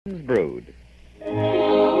Brood.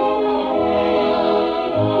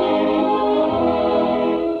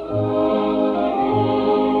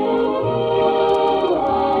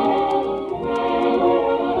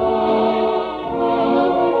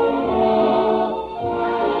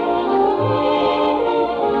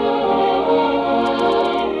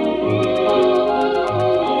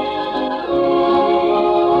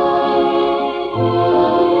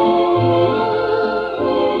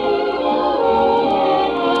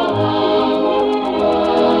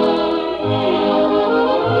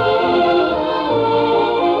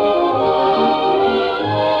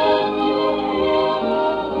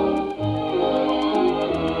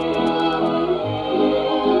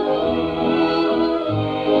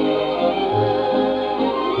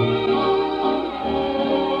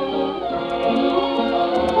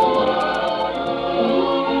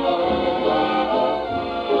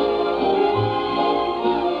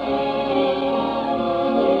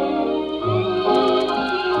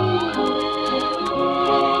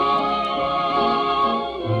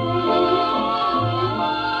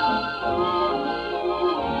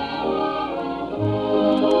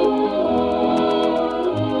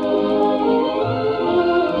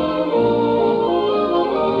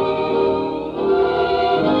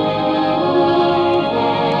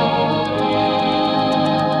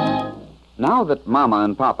 Now that Mama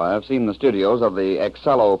and Papa have seen the studios of the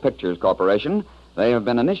Excello Pictures Corporation, they have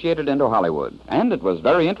been initiated into Hollywood. And it was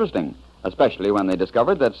very interesting, especially when they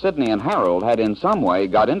discovered that Sidney and Harold had in some way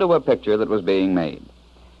got into a picture that was being made.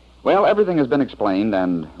 Well, everything has been explained,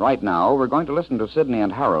 and right now we're going to listen to Sidney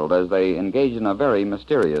and Harold as they engage in a very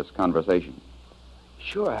mysterious conversation.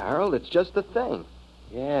 Sure, Harold, it's just the thing.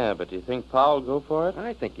 Yeah, but do you think Pa will go for it?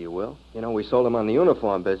 I think he will. You know, we sold him on the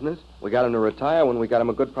uniform business. We got him to retire when we got him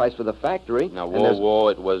a good price for the factory. Now, whoa,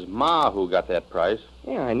 it was Ma who got that price.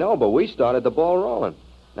 Yeah, I know, but we started the ball rolling.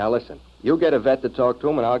 Now, listen, you get Yvette to talk to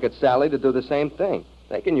him, and I'll get Sally to do the same thing.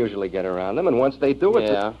 They can usually get around him, and once they do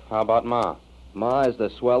it... Yeah, how about Ma? Ma is the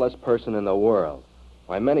swellest person in the world.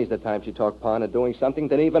 Why, many's the time she talked Pa into doing something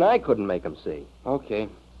that even I couldn't make him see. Okay,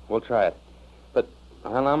 we'll try it. But,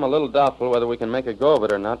 well, I'm a little doubtful whether we can make a go of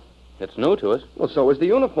it or not. It's new to us. Well, so is the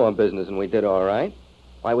uniform business, and we did all right.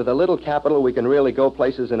 Why, with a little capital, we can really go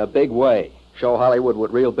places in a big way. Show Hollywood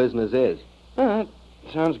what real business is.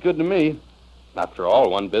 Sounds good to me. After all,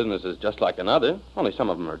 one business is just like another. Only some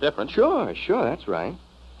of them are different. Sure, that's right.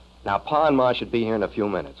 Now, Pa and Ma should be here in a few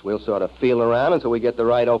minutes. We'll sort of feel around until we get the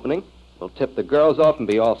right opening. We'll tip the girls off and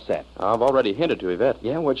be all set. I've already hinted to Yvette.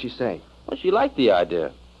 Yeah, what'd she say? Well, she liked the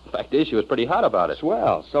idea. The fact is, she was pretty hot about it.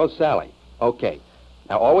 Swell, so's Sally. Okay.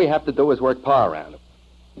 Now, all we have to do is work Pa around.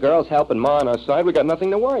 Girls helping Ma on our side, we got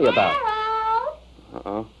nothing to worry about. Harold!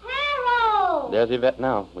 Uh-oh. Harold! There's Yvette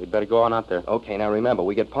now. We'd better go on out there. Okay, now remember,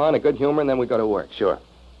 we get Pa in a good humor and then we go to work. Sure.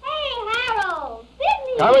 Hey, Harold!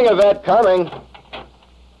 Sidney! Coming, Yvette, coming.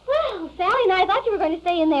 Well, Sally and I thought you were going to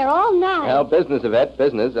stay in there all night. Well, business, Yvette,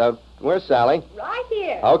 business. Where's Sally? Right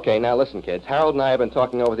here. Okay, now listen, kids. Harold and I have been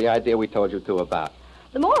talking over the idea we told you two about.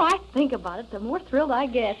 The more I think about it, the more thrilled I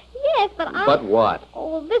get. Yes, but I... But what?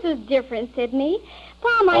 Oh, this is different, Sidney.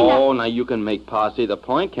 Pa might not... Oh, now you can make Pa see the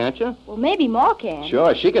point, can't you? Well, maybe Ma can.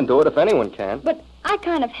 Sure, she can do it if anyone can. But I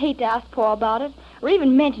kind of hate to ask Pa about it, or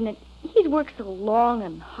even mention it. He's worked so long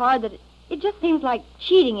and hard that it just seems like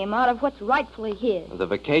cheating him out of what's rightfully his. The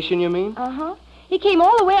vacation, you mean? Uh-huh. He came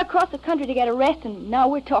all the way across the country to get a rest, and now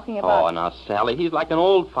we're talking about... Oh, now, Sally, he's like an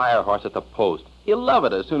old fire horse at the post. He'll love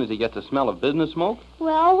it as soon as he gets a smell of business smoke.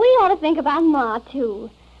 Well, we ought to think about Ma, too.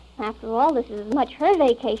 After all, this is as much her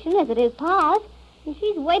vacation as it is Pa's. And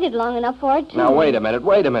she's waited long enough for it, too. Now, wait a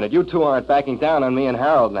minute. You two aren't backing down on me and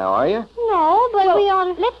Harold now, are you? No, but we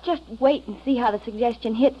ought to... Let's just wait and see how the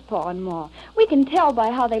suggestion hits Pa and Ma. We can tell by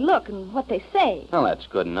how they look and what they say. Well, that's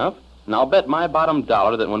good enough. And I'll bet my bottom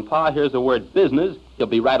dollar that when Pa hears the word business, he'll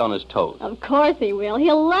be right on his toes. Of course he will.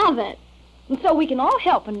 He'll love it. And so we can all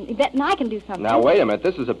help, and Yvette and I can do something. Now, wait a minute.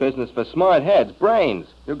 This is a business for smart heads, brains.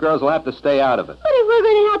 You girls will have to stay out of it. But if we're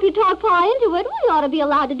going to help you talk Pa into it, we ought to be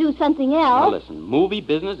allowed to do something Now, else. listen, movie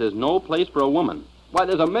business is no place for a woman. Why,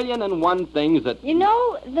 there's 1,000,001 things that... You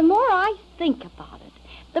know, the more I think about it,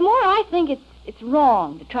 the more I think it's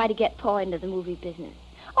wrong to try to get Pa into the movie business.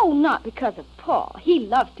 Oh, not because of Pa. He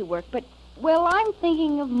loves to work, but, well, I'm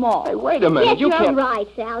thinking of Ma. Hey, wait a minute. Yes, you you're can't... right,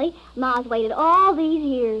 Sally. Ma's waited all these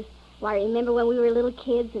years. Why, remember when we were little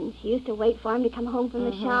kids and she used to wait for him to come home from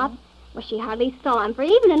the shop? Well, she hardly saw him for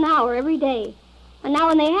even an hour every day. And now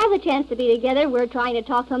when they have the chance to be together, we're trying to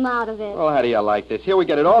talk them out of it. Well, how do you like this? Here we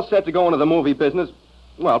get it all set to go into the movie business.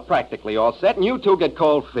 Well, practically all set, and you two get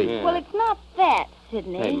cold feet. Yeah. Well, it's not that,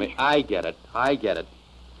 Sidney. Hey, I get it.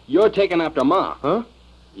 You're taking after Ma. Huh?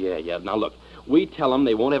 Yeah. Now, look, we tell them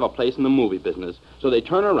they won't have a place in the movie business, so they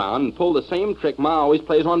turn around and pull the same trick Ma always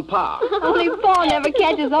plays on Pa. Only Pa never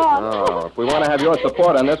catches on. Oh, if we want to have your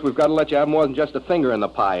support on this, we've got to let you have more than just a finger in the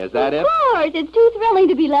pie. Is that it? Of course. It's too thrilling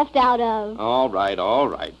to be left out of. All right.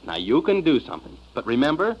 Now, you can do something. But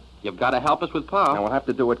remember, you've got to help us with Pa. Now, we'll have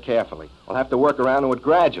to do it carefully. We'll have to work around to it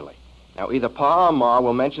gradually. Now, either Pa or Ma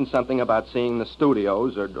will mention something about seeing the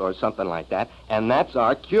studios or something like that, and that's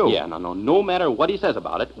our cue. Yeah, no matter what he says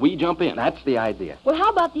about it, we jump in. That's the idea. Well, how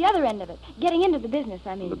about the other end of it? Getting into the business,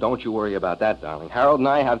 I mean. But don't you worry about that, darling. Harold and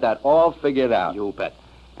I have that all figured out. You bet.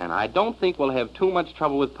 And I don't think we'll have too much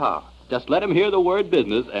trouble with Pa. Just let him hear the word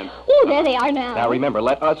business and... Oh, there they are now. Now, remember,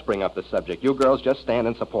 let us bring up the subject. You girls just stand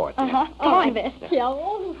in support. Uh-huh. Come on, Bess.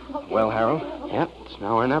 Well, Harold, Yeah, it's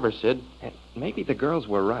now or never, Sid. maybe the girls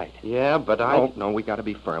were right. Yeah, but No, we got to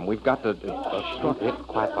be firm. We've got to...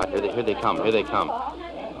 Quiet. Here they come.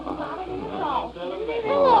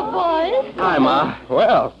 Hello, boys. Hi, Ma.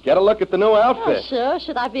 Well, get a look at the new outfit. Sure.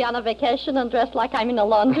 Should I be on a vacation and dressed like I'm in a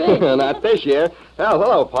laundry? Not this year. Well,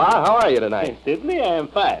 hello, Pa. How are you tonight? Sidney, I am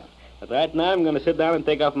fine. But right now I'm going to sit down and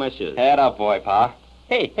take off my shoes. Head up, boy, Pa.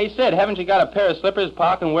 Hey, Sid, haven't you got a pair of slippers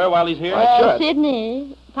Pa can wear while he's here? I should.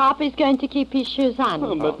 Sidney, Papa's going to keep his shoes on.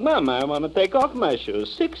 Oh, but, Mama, I want to take off my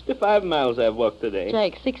shoes. 65 miles I've walked today.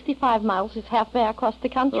 Jake, 65 miles is halfway across the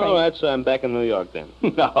country. Oh, that's I'm back in New York then.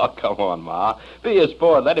 No, come on, Ma. Be a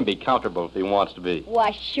sport. Let him be comfortable if he wants to be. Why,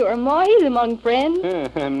 sure, Ma. He's among friends.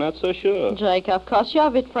 I'm not so sure. Jake, of course you're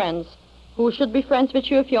with friends. Who should be friends with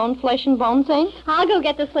you if your own flesh and bones ain't? I'll go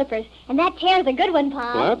get the slippers. And that chair's a good one,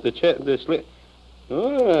 Pa. What? The slip?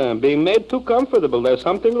 Oh, I'm being made too comfortable. There's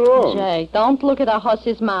something wrong. Jake, don't look at a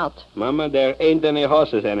horse's mouth. Mama, there ain't any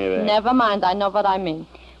horses anywhere. Never mind. I know what I mean.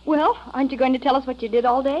 Well, aren't you going to tell us what you did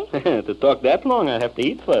all day? To talk that long, I have to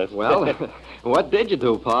eat first. Well, what did you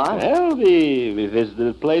do, Pa? Well, we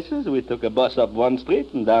visited places. We took a bus up one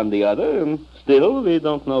street and down the other, and still we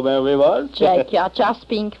don't know where we was. Jake, you're just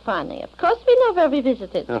being funny. Of course we know where we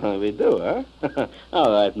visited. We do, huh?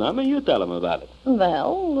 All right, Mama, you tell them about it.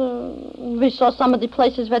 Well, we saw some of the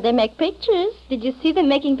places where they make pictures. Did you see them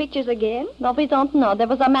making pictures again? No, we don't know. There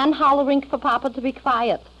was a man hollering for Papa to be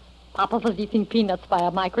quiet. Papa was eating peanuts by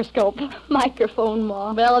a microscope. Microphone,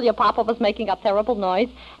 Ma. Well, your Papa was making a terrible noise,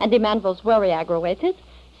 and the man was very aggravated,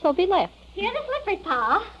 so we left. Here are the slippers,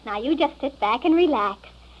 Pa. Now you just sit back and relax.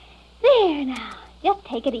 There, now. Just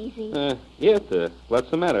take it easy. What's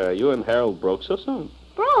the matter? You and Harold broke so soon?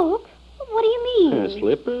 Broke? What do you mean?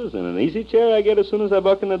 Slippers and an easy chair I get as soon as I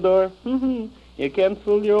walk in the door. You can't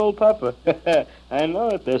fool your old papa. I know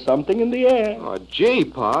it. There's something in the air. Oh, gee,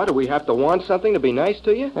 Pa, do we have to want something to be nice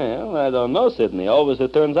to you? Well, I don't know, Sidney. Always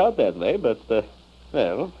it turns out that way, but,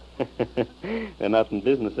 well, they're not in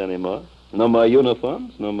business anymore. No more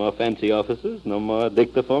uniforms, no more fancy offices, no more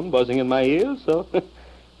dictaphone buzzing in my ears, so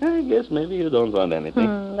I guess maybe you don't want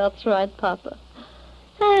anything. That's right, Papa.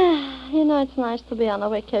 You know, it's nice to be on a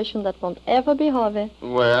vacation that won't ever be Harvey.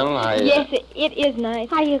 Well, Yes, it is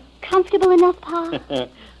nice. Are you comfortable enough, Pa?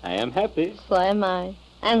 I am happy. So am I.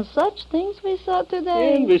 And such things we saw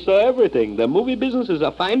today. And we saw everything. The movie business is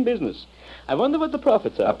a fine business. I wonder what the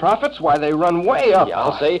profits are. Profits? Why, they run way up. Yeah,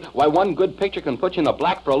 I'll say, why, one good picture can put you in the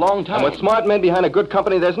black for a long time. And with smart men behind a good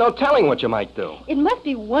company, there's no telling what you might do. It must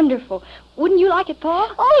be wonderful. Wouldn't you like it,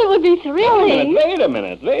 Pa? Oh, it would be thrilling. Wait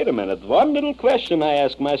a minute. One little question I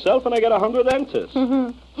ask myself, and I get 100 answers.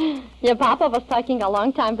 Your Papa was talking a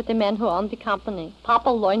long time with the man who owned the company. Papa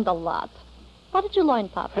learned a lot. What did you learn,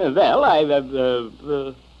 Papa? Well,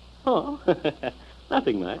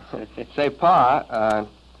 nothing much. Say, Pa,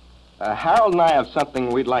 Harold and I have something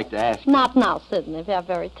we'd like to ask you. Not now, Sidney. We are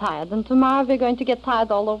very tired. And tomorrow we're going to get tired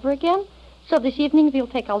all over again. So this evening we'll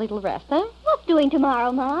take a little rest, eh? What's doing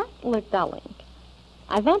tomorrow, Ma? Look, darling,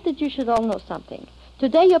 I want that you should all know something.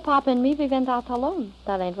 Today your Papa and me, we went out alone.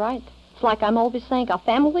 That ain't right. It's like I'm always saying, a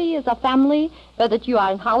family is a family, whether you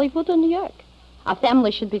are in Hollywood or New York. A family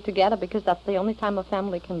should be together because that's the only time a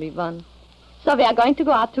family can be one. So we are going to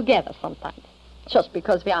go out together sometimes. Just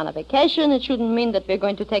because we're on a vacation, it shouldn't mean that we're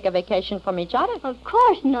going to take a vacation from each other. Of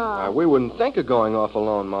course not. We wouldn't think of going off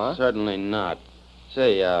alone, Ma. Certainly not.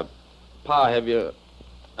 Say, Pa, have you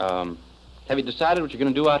decided what you're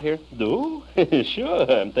going to do out here? Do?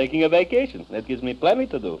 Sure. I'm taking a vacation. That gives me plenty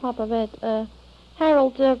to do. Papa, wait.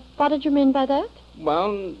 Harold, what did you mean by that?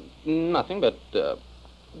 Well, nothing, but,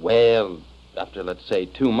 well, after, let's say,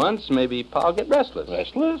 2 months, maybe Pa'll get restless.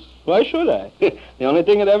 Restless? Why should I? The only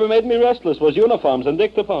thing that ever made me restless was uniforms and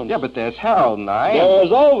dictaphones. Yeah, but there's Harold and I.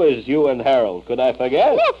 There's always you and Harold. Could I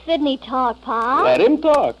forget? Let Sidney talk, Pa. Let him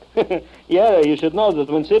talk. Yeah, you should know that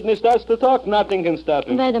when Sidney starts to talk, nothing can stop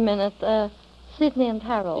him. Wait a minute. Sidney and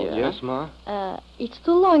Harold. Yes, Ma? It's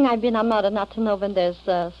too long I've been a mother not to know when there's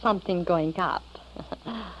something going up.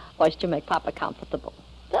 Boys to make Papa comfortable.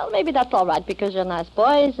 Well, maybe that's all right because you're nice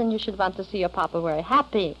boys and you should want to see your Papa very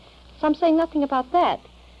happy. So I'm saying nothing about that.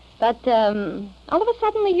 But all of a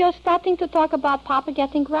sudden you're starting to talk about Papa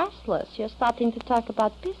getting restless. You're starting to talk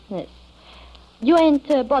about business. You ain't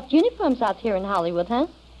bought uniforms out here in Hollywood, huh?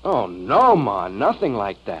 Oh, no, Ma. Nothing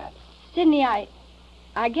like that. Sidney,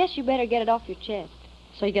 I guess you better get it off your chest.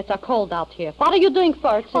 So you get a cold out here. What are you doing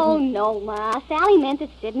for it, Sidney? Oh, no, Ma. Sally meant that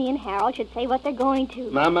Sidney and Harold should say what they're going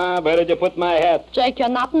to. Mama, where did you put my hat? Jake, you're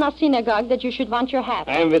not in a synagogue that you should want your hat.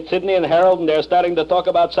 I'm with Sidney and Harold, and they're starting to talk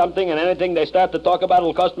about something, and anything they start to talk about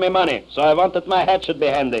will cost me money. So I want that my hat should be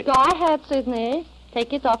handy. Go ahead, Sidney.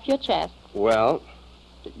 Take it off your chest. Well,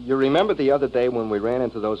 you remember the other day when we ran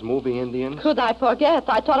into those movie Indians? Could I forget?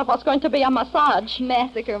 I thought it was going to be a massage.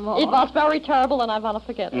 Massacre, Ma. It was very terrible, and I want to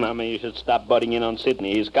forget it. Mama, you should stop butting in on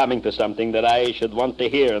Sidney. He's coming to something that I should want to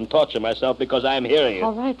hear and torture myself because I'm hearing it.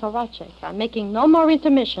 All right, Jake. I'm making no more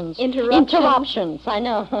intermissions. Interruptions, I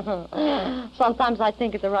know. Sometimes I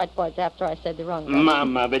think of the right words after I said the wrong ones.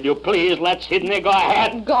 Mama, will you please let Sidney go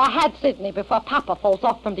ahead? Go ahead, Sidney, before Papa falls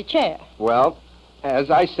off from the chair. Well,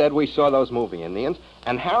 as I said, we saw those movie Indians,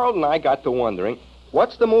 and Harold and I got to wondering,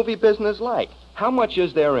 what's the movie business like? How much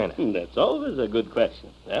is there in it? That's always a good question.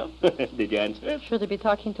 Well, did you answer it? Should he be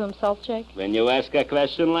talking to himself, Jake? When you ask a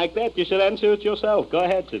question like that, you should answer it yourself. Go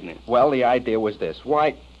ahead, Sidney. Well, the idea was this.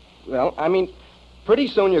 Pretty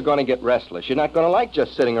soon you're going to get restless. You're not going to like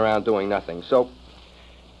just sitting around doing nothing. So,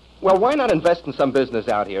 well, why not invest in some business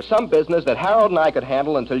out here? Some business that Harold and I could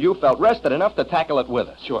handle until you felt rested enough to tackle it with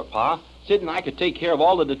us. Sure, Pa. Sid and I could take care of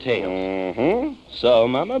all the details. Mm-hmm. So,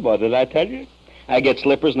 Mama, what did I tell you? I get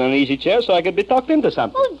slippers and an easy chair so I could be talked into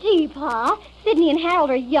something. Oh, gee, Pa. Sidney and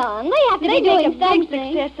Harold are young. They have to be They doing make a big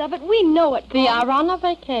something. success of it. We know it, They Pa. are on a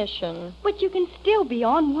vacation. But you can still be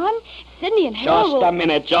on one. Sidney and Harold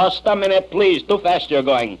Just a minute, please. Too fast you're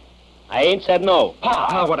going. I ain't said no.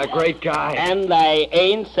 Pa, what a great guy. And I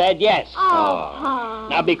ain't said yes. Oh, Pa.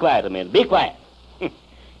 Now be quiet a minute. Be quiet.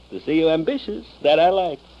 To see you ambitious, that I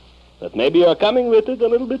like. But maybe you're coming with it a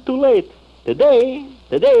little bit too late. Today,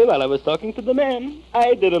 while I was talking to the man,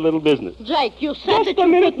 I did a little business. Jake, you said Just a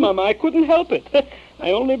minute, Mama. I couldn't help it. I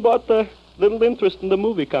only bought a little interest in the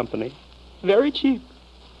movie company. Very cheap.